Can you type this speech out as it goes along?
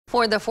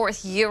For the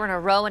fourth year in a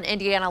row, an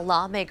Indiana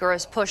lawmaker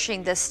is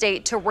pushing the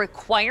state to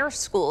require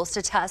schools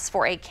to test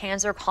for a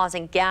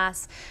cancer-causing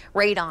gas.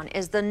 Radon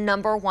is the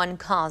 #1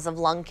 cause of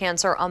lung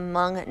cancer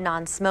among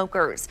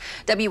non-smokers.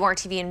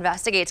 WRTV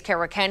Investigates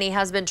Kara Kenny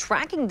has been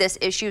tracking this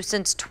issue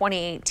since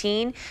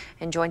 2018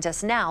 and joins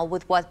us now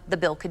with what the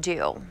bill could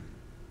do.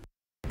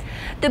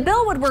 The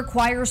bill would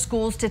require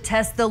schools to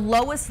test the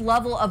lowest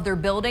level of their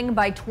building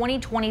by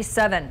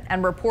 2027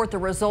 and report the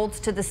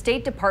results to the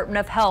State Department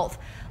of Health.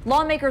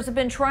 Lawmakers have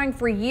been trying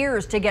for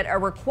years to get a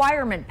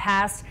requirement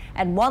passed,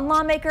 and one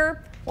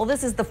lawmaker, well,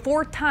 this is the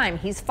fourth time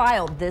he's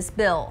filed this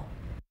bill.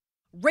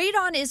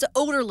 Radon is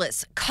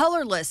odorless,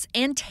 colorless,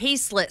 and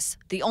tasteless.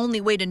 The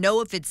only way to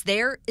know if it's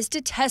there is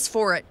to test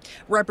for it.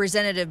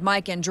 Representative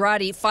Mike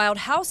Andrade filed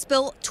House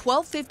Bill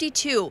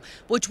 1252,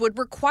 which would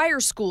require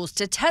schools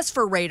to test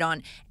for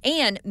radon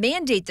and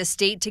mandate the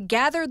state to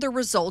gather the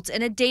results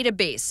in a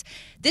database.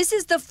 This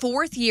is the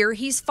fourth year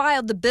he's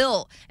filed the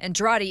bill.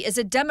 Andrade is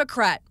a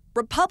Democrat.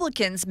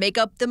 Republicans make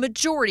up the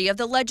majority of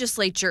the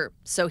legislature,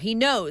 so he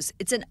knows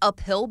it's an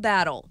uphill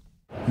battle.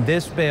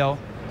 This bill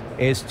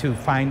is to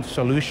find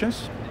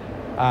solutions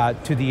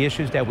to the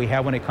issues that we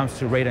have when it comes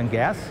to radon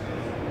gas.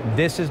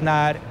 This is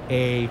not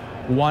a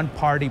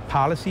one-party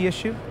policy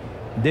issue.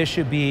 This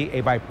should be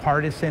a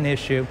bipartisan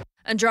issue.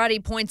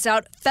 Andrade points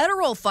out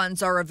federal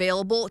funds are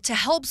available to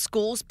help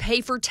schools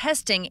pay for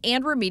testing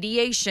and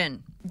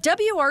remediation.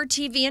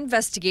 WRTV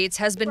Investigates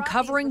has been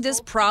covering this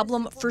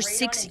problem for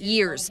 6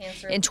 years.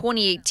 In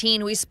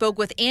 2018, we spoke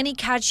with Annie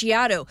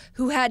Cacciato,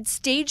 who had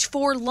stage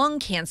 4 lung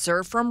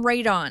cancer from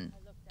radon.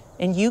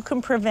 And you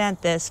can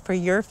prevent this for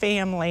your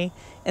family,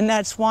 and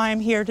that's why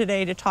I'm here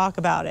today to talk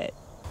about it.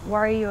 Why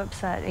are you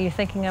upset? Are you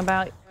thinking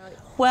about?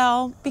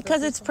 Well,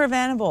 because it's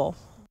preventable.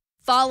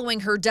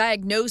 Following her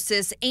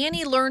diagnosis,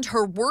 Annie learned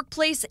her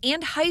workplace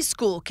and high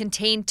school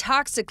contained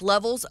toxic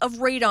levels of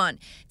radon.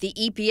 The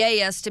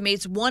EPA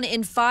estimates 1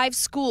 in 5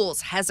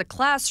 schools has a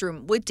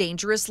classroom with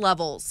dangerous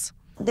levels.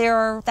 There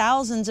are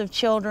thousands of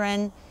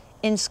children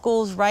in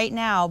schools right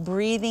now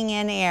breathing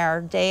in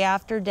air day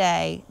after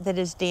day that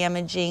is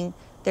damaging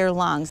their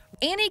lungs.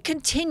 Annie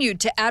continued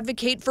to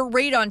advocate for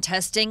radon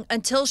testing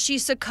until she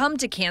succumbed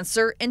to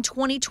cancer in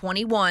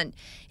 2021.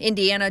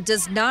 Indiana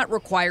does not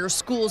require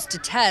schools to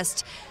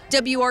test.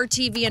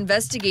 WRTV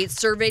Investigates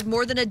surveyed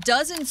more than a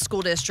dozen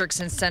school districts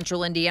in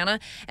central Indiana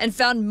and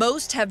found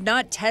most have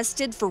not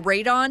tested for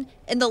radon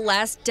in the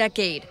last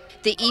decade.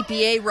 The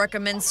EPA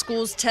recommends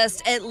schools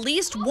test at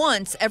least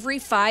once every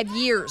 5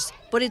 years,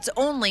 but it's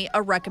only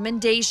a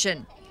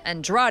recommendation.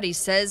 Andrade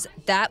says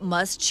that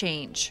must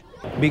change.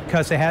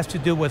 Because it has to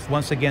do with,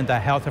 once again, the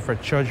health of our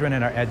children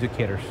and our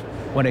educators.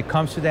 When it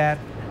comes to that,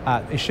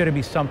 it shouldn't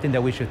be something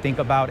that we should think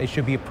about. It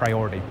should be a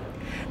priority.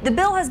 The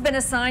bill has been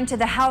assigned to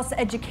the House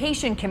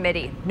Education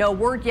Committee. No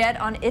word yet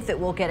on if it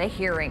will get a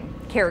hearing.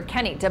 Kara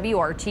Kenny,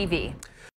 WRTV.